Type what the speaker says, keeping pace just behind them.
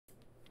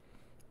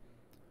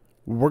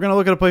We're going to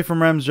look at a play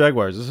from Rams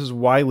Jaguars. This is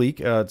Y leak.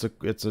 It's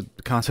a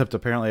concept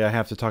apparently I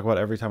have to talk about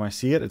every time I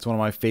see it. It's one of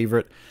my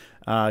favorite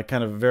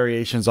kind of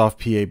variations off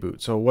PA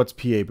boot. So what's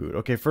PA boot?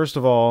 Okay, first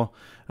of all,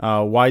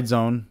 wide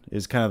zone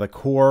is kind of the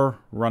core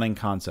running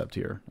concept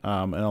here in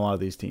a lot of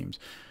these teams.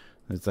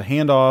 It's a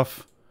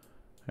handoff.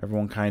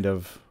 Everyone kind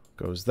of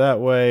goes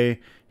that way.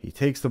 He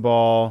takes the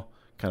ball,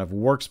 kind of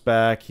works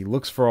back. He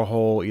looks for a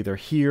hole either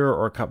here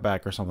or cut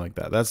back or something like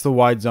that. That's the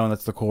wide zone.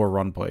 That's the core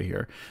run play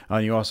here.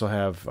 You also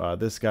have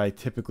this guy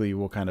typically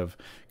will kind of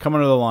come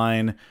under the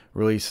line,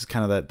 release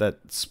kind of that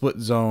split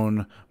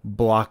zone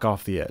block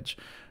off the edge.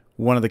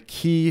 One of the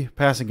key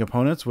passing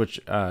components,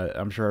 which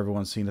I'm sure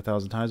everyone's seen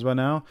 1,000 times by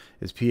now,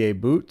 is PA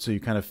boot. So you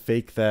kind of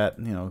fake that,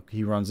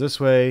 he runs this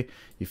way,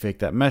 you fake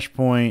that mesh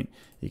point,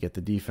 you get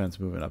the defense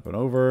moving up and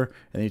over,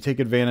 and you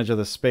take advantage of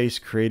the space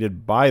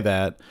created by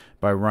that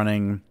by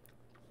running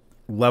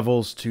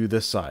levels to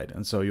this side.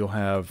 And so you'll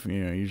have,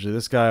 usually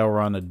this guy will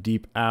run a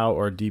deep out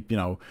or a deep,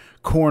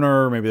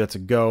 corner. Maybe that's a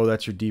go.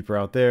 That's your deep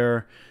route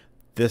there.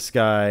 This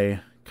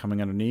guy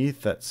coming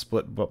underneath, that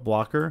split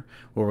blocker,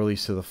 will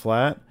release to the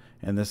flat.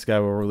 And this guy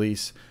will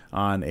release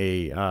on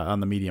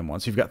the medium one.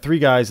 So you've got 3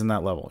 guys in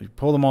that level. You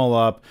pull them all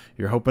up.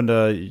 You're hoping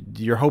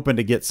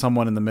to get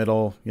someone in the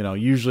middle.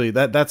 Usually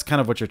that's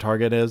kind of what your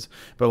target is.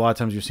 But a lot of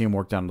times you see them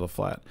work down to the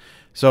flat.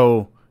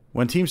 So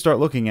when teams start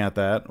looking at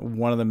that,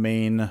 one of the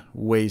main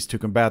ways to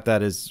combat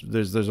that is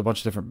there's a bunch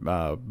of different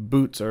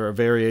boots or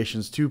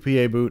variations to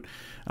PA boot.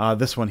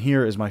 This one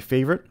here is my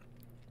favorite.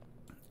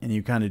 And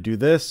you kind of do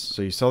this.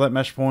 So you saw that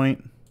mesh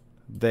point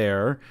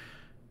there.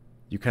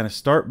 You kind of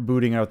start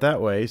booting out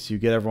that way. So you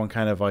get everyone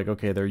kind of like,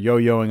 okay, they're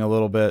yo-yoing a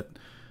little bit.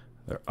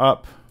 They're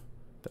up,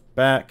 they're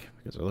back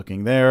because they're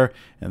looking there.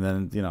 And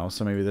then,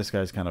 so maybe this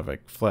guy's kind of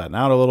like flatten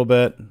out a little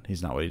bit.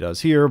 He's not what he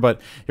does here,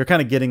 but you're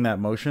kind of getting that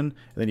motion.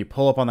 And then you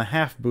pull up on the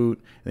half boot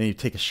and then you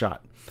take a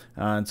shot.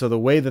 And so the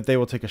way that they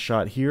will take a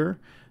shot here,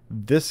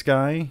 this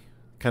guy,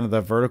 kind of the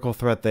vertical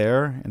threat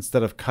there,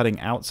 instead of cutting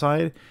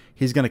outside,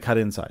 he's going to cut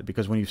inside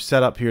because when you've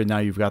set up here, now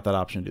you've got that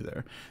option to do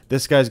there.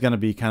 This guy's going to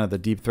be kind of the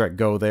deep threat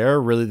go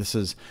there. Really,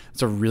 it's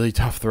a really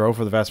tough throw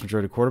for the vast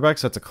majority of quarterbacks.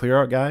 So that's a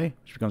clear out guy,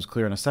 which becomes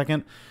clear in a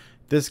second.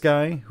 This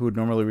guy, who would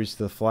normally reach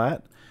to the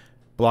flat,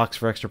 blocks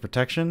for extra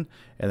protection.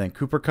 And then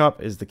Cooper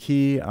Kupp is the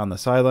key on the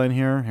sideline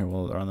here,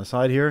 or on the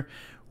side here.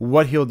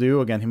 What he'll do,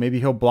 again, maybe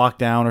he'll block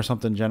down or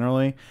something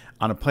generally.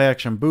 On a play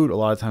action boot, a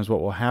lot of times what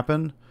will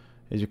happen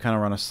is you kind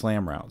of run a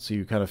slam route. So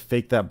you kind of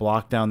fake that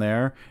block down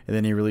there, and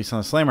then you release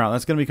on a slam route.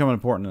 That's going to become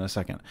important in a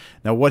second.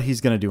 Now, what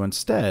he's going to do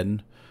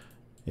instead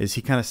is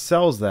he kind of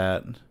sells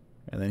that,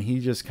 and then he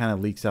just kind of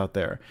leaks out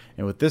there.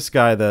 And with this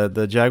guy,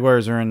 the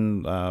Jaguars are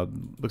in,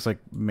 looks like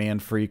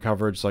man-free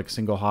coverage, like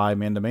single high,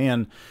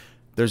 man-to-man.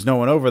 There's no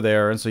one over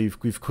there, and so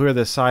we've cleared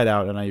this side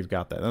out, and now you've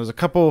got that. There's a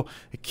couple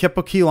key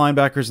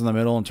linebackers in the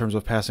middle in terms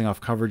of passing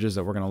off coverages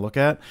that we're going to look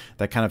at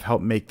that kind of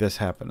help make this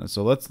happen. And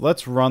so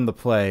let's run the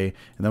play,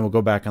 and then we'll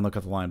go back and look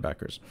at the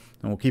linebackers,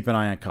 and we'll keep an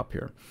eye on Kupp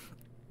here.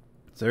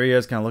 So there he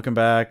is, kind of looking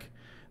back,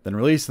 then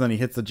release, and then he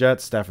hits the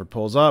jet. Stafford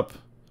pulls up,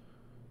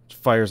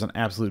 fires an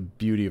absolute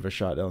beauty of a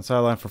shot down the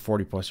sideline for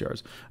 40-plus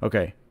yards.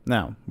 Okay,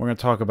 now we're going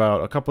to talk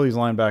about a couple of these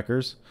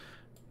linebackers.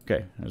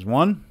 Okay, there's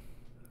one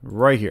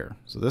right here.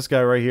 So this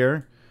guy right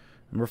here,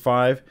 number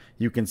 5,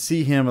 you can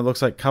see him. It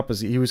looks like Kupp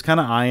he was kind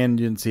of eyeing.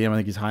 You didn't see him. I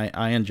think he's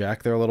eyeing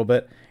Jack there a little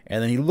bit.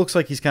 And then he looks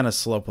like he's kind of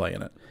slow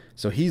playing it.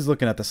 So he's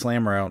looking at the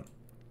slam route.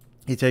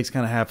 He takes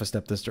kind of half a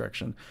step this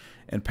direction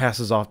and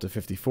passes off to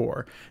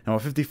 54. Now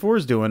what 54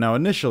 is doing, now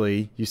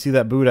initially you see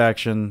that boot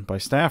action by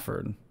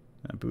Stafford.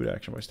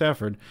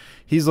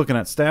 He's looking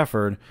at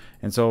Stafford.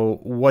 And so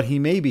what he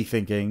may be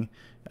thinking,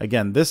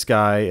 again, this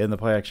guy in the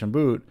play action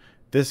boot,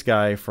 this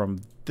guy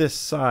from this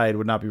side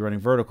would not be running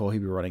vertical. He'd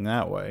be running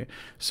that way.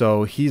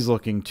 So he's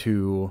looking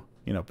to,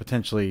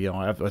 potentially,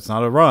 it's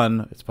not a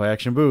run, it's play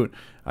action boot.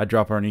 I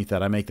drop underneath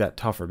that. I make that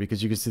tougher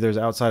because you can see there's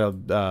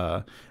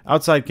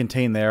outside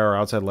contain there or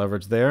outside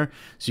leverage there.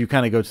 So you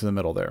kind of go to the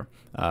middle there.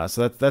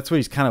 So that's what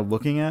he's kind of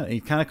looking at.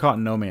 He's kind of caught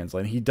in no man's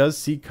land. He does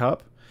see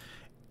Kupp.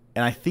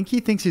 And I think he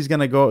thinks he's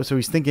going to go. So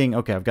he's thinking,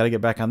 okay, I've got to get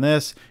back on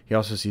this. He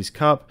also sees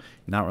Kupp.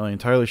 Not really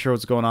entirely sure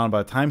what's going on.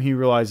 By the time he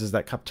realizes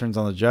that Kupp turns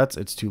on the Jets,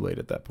 it's too late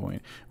at that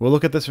point. We'll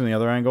look at this from the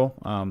other angle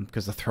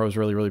because the throw is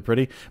really, really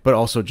pretty, but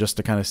also just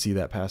to kind of see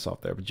that pass off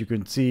there. But you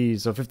can see,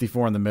 so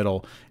 54 in the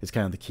middle is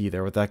kind of the key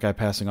there with that guy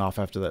passing off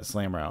after that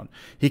slam route.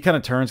 He kind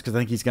of turns because I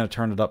think he's going to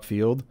turn it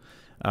upfield,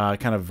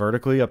 kind of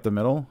vertically up the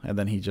middle, and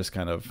then he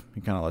kind of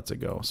lets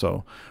it go.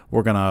 So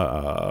we're going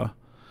to,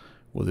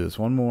 we'll do this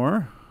one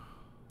more.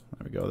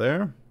 There we go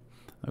there.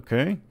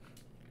 Okay.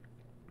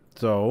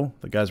 So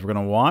the guys we're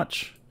going to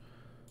watch,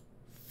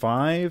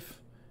 5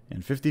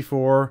 and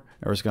 54,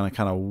 and we're just going to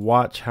kind of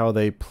watch how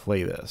they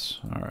play this.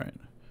 All right.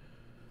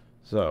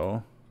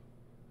 So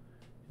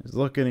he's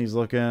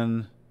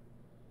looking.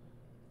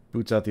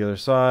 Boots out the other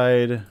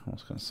side. I'm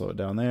just going to slow it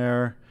down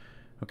there.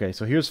 Okay,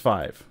 so here's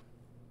 5.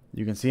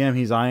 You can see him.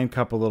 He's eyeing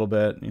Kupp a little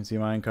bit. You can see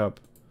him eyeing Kupp.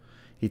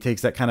 He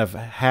takes that kind of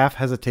half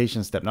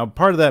hesitation step. Now,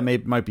 part of that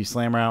might be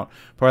slam route.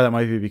 Part of that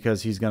might be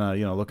because he's going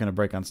to, looking to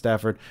break on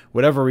Stafford.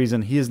 Whatever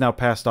reason, he is now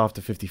passed off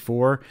to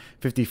 54.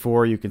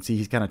 54, you can see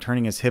he's kind of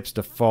turning his hips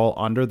to fall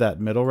under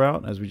that middle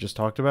route, as we just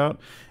talked about.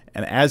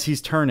 And as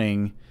he's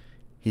turning,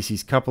 he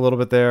sees Kupp a little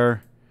bit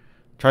there,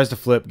 tries to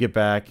flip, get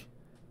back,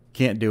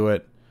 can't do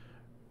it.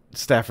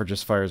 Stafford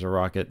just fires a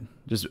rocket.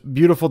 Just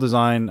beautiful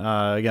design.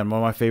 Again, one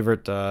of my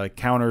favorite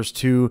counters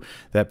to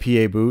that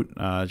PA boot.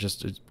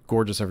 Just it's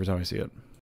gorgeous every time I see it.